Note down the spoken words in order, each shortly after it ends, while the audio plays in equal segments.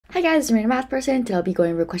Hi guys, it's Marina Math Person. Today I'll be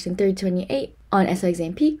going over question 328 on SOA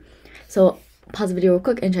Exam P. So pause the video real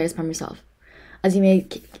quick and try this by yourself. As you may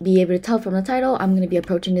be able to tell from the title, I'm going to be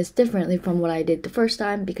approaching this differently from what I did the first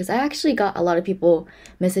time because I actually got a lot of people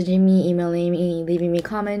messaging me, emailing me, leaving me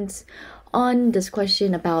comments on this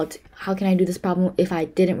question about how can I do this problem if I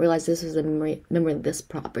didn't realize this was a memoryless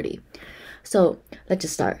property. So let's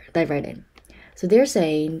just dive right in. So they're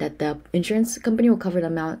saying that the insurance company will cover the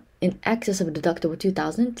amount in excess of a deductible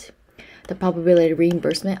 $2,000. The probability of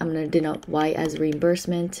reimbursement, I'm going to denote Y as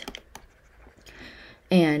reimbursement,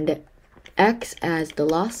 and X as the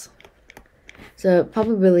loss. So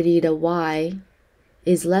probability the Y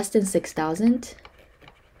is less than 6,000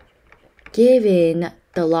 given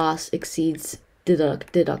the loss exceeds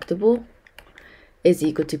deductible is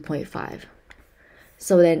equal to 0.5.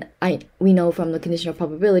 So then we know from the conditional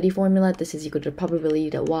probability formula, this is equal to the probability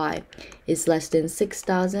that Y is less than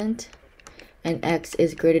 6,000 and X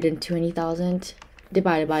is greater than 20,000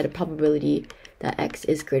 divided by the probability that X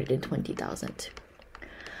is greater than 20,000.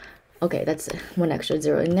 Okay, that's one extra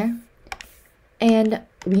zero in there. And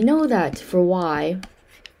we know that for Y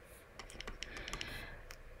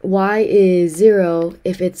is 0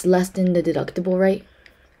 if it's less than the deductible, right?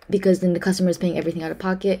 Because then the customer is paying everything out of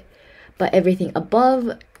pocket. But everything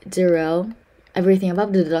above 0, everything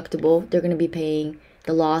above the deductible, they're going to be paying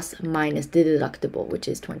the loss minus the deductible, which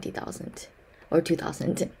is 20,000 or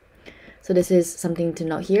 2,000. So this is something to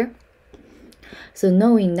note here. So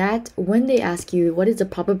knowing that, when they ask you what is the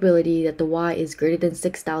probability that the Y is greater than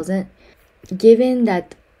 6,000, given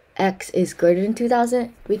that X is greater than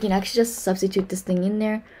 2,000, we can actually just substitute this thing in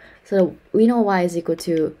there. So we know Y is equal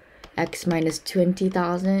to X minus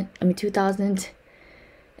 2,000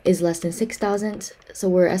 is less than 6,000. So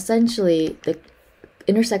we're essentially, the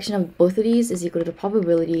intersection of both of these is equal to the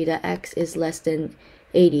probability that X is less than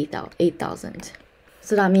 8,000.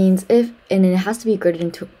 So that means and it has to be greater than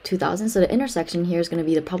 2,000. So the intersection here is going to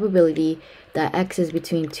be the probability that X is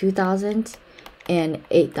between 2,000 and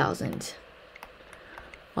 8,000.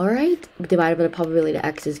 Alright, divided by the probability that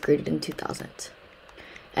X is greater than 2,000.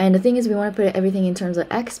 And the thing is, we want to put everything in terms of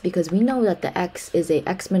X because we know that the X is a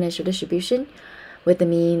exponential distribution with the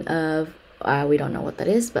mean of, we don't know what that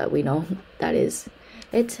is, but we know that is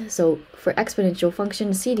it. So for exponential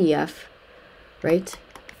function, CDF, right,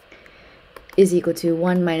 is equal to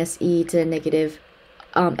 1 minus e to the negative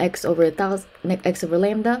x over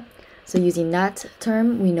lambda. So using that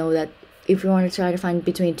term, we know that if we want to try to find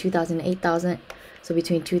between 2,000 and 8,000, so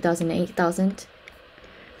between 2,000 and 8,000,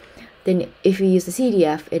 then if we use the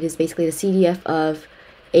CDF, it is basically the CDF of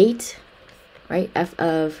 8, right, f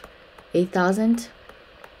of 8,000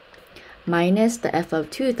 minus the f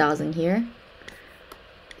of 2,000 here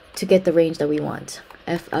to get the range that we want,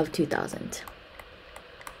 f of 2,000.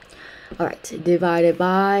 Alright, divided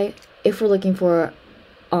by, if we're looking for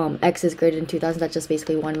x is greater than 2,000, that's just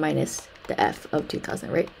basically 1 minus the f of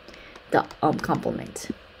 2,000, right? The complement.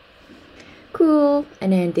 Cool.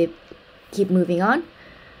 And then they keep moving on.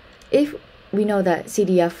 If we know that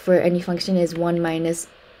CDF for any function is 1 minus,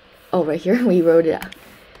 right here, we wrote it out.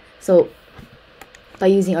 So by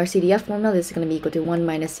using our CDF formula, this is going to be equal to 1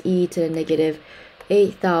 minus e to the negative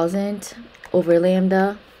 8,000 over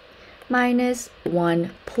lambda minus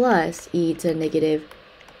 1 plus e to the negative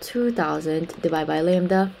 2,000 divided by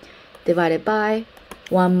lambda divided by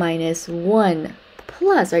 1 minus 1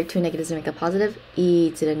 plus, right, two negatives to make a positive,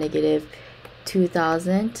 e to the negative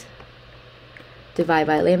 2,000 divided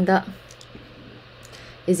by lambda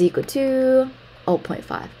is equal to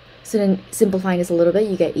 0.5. So then simplifying this a little bit,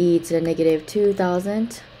 you get e to the negative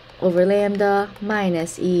 2,000 over lambda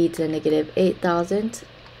minus e to the negative 8,000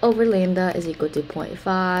 over lambda is equal to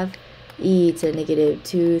 0.5 e to the negative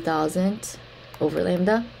 2,000 over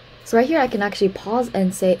lambda. So right here I can actually pause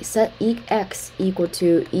and say set x equal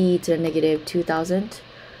to e to the negative 2,000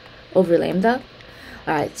 over lambda.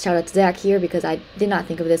 Alright, shout out to Zach here because I did not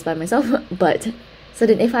think of this by myself, but so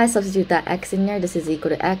then if I substitute that x in there, this is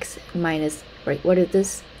equal to x minus, right, what is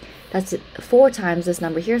this? That's 4 times this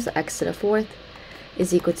number here, so x to the 4th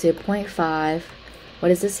is equal to 0.5.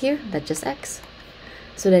 What is this here? That's just x.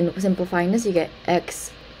 So then simplifying this, you get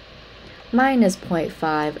x minus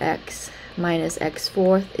 0.5x minus x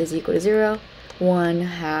 4th is equal to 0.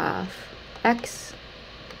 1/2 x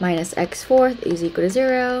minus x 4th is equal to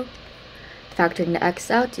 0. Factoring the x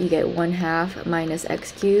out, you get 1/2 minus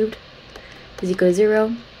x cubed is equal to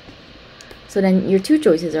 0. So then your two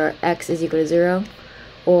choices are x is equal to 0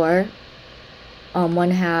 or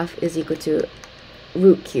 1/2 is equal to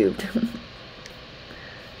root cubed.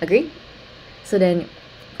 Agree? So then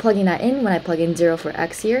plugging that in, when I plug in 0 for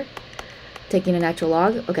x here, taking a natural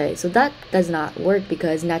log. Okay, so that does not work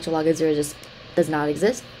because natural log of 0 just does not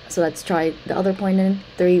exist. So let's try the other point in.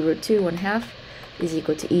 3 root 2 1/2 is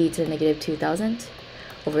equal to e to the negative 2000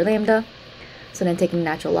 over lambda. So then taking the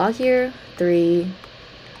natural log here, 3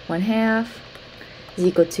 1/2 is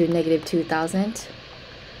equal to negative 2000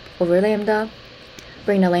 over lambda.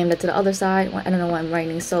 Bring the lambda to the other side. I don't know why I'm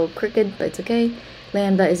writing so crooked, but it's okay.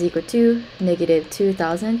 Lambda is equal to negative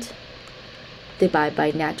 2000 divided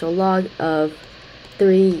by natural log of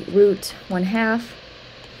 3 root 1/2.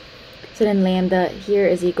 So then lambda here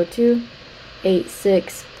is equal to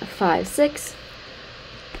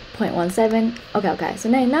 8656.17. Okay, so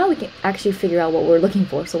now we can actually figure out what we're looking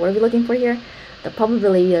for. So what are we looking for here? The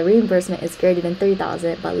probability that reimbursement is greater than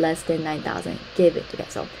 3,000 but less than 9,000. Give it. Okay,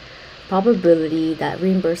 so probability that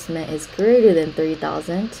reimbursement is greater than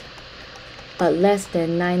 3,000 but less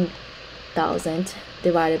than 9,000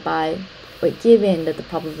 divided by, given that the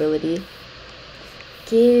probability,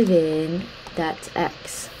 given that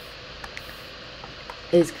x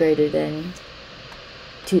is greater than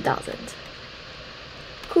 2,000.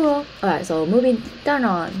 Cool. Alright, so moving down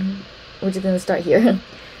on, we're just going to start here.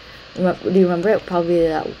 Do you remember it? Probably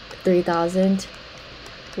that 3,000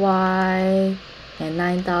 y and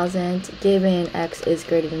 9,000 given x is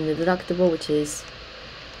greater than the deductible, which is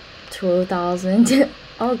 12,000.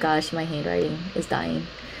 Oh gosh, my handwriting is dying.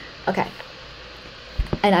 Okay,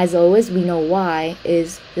 and as always we know y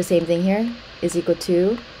is the same thing here, is equal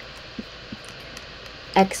to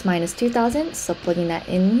x minus 2,000. So plugging that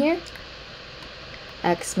in here,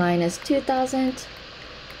 x minus 2,000,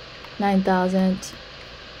 9,000,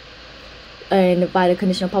 and by the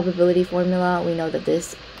conditional probability formula we know that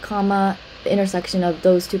this comma, the intersection of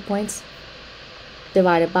those 2 points,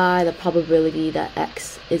 divided by the probability that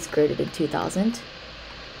x is greater than 2,000.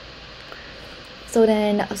 So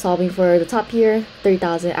then solving for the top here,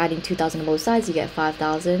 3,000, adding 2,000 on both sides, you get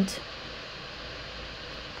 5,000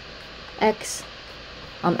 x.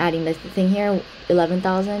 I'm adding this thing here,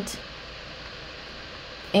 11,000,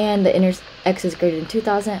 and the x is greater than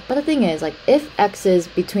 2,000. But the thing is, like, if x is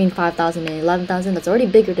between 5,000 and 11,000, that's already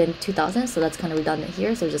bigger than 2,000, so that's kind of redundant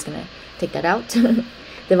here, so we're just gonna take that out.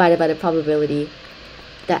 Divided by the probability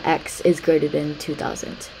that x is greater than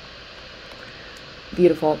 2,000.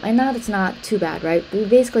 Beautiful. And now that's not too bad, right? We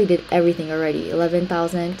basically did everything already.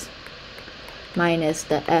 11,000 minus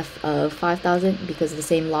the f of 5,000, because of the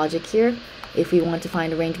same logic here. If we want to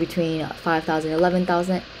find a range between 5,000 and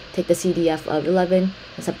 11,000, take the CDF of 11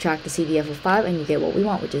 and subtract the CDF of 5, and you get what we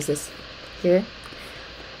want, which is this here.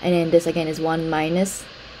 And then this again is 1 minus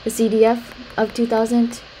the CDF of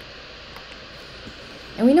 2,000.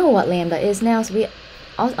 And we know what lambda is now, so we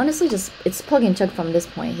honestly just, it's plug and chug from this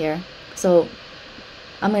point here. So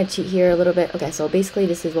I'm going to cheat here a little bit. Okay, so basically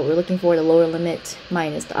this is what we're looking for, the lower limit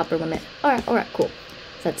minus the upper limit. Alright, cool.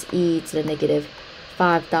 So that's e to the negative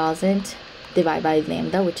 5,000 divided by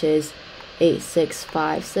lambda, which is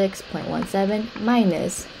 8656.17,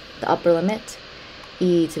 minus the upper limit,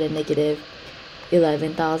 e to the negative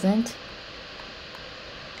 11,000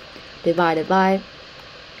 divided by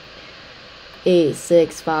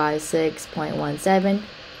 8656.17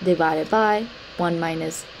 divided by 1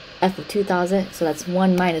 minus f of 2,000, so that's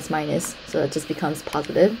 1 minus minus, so it just becomes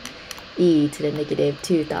positive, e to the negative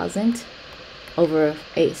 2,000 over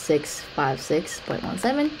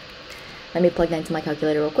 8656.17. Let me plug that into my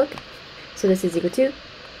calculator real quick. So this is equal to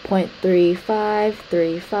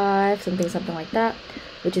 0.3535, something like that,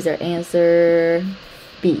 which is our answer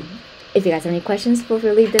B. If you guys have any questions, feel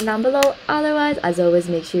free to leave them down below. Otherwise, as always,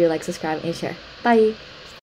 make sure you like, subscribe, and share. Bye!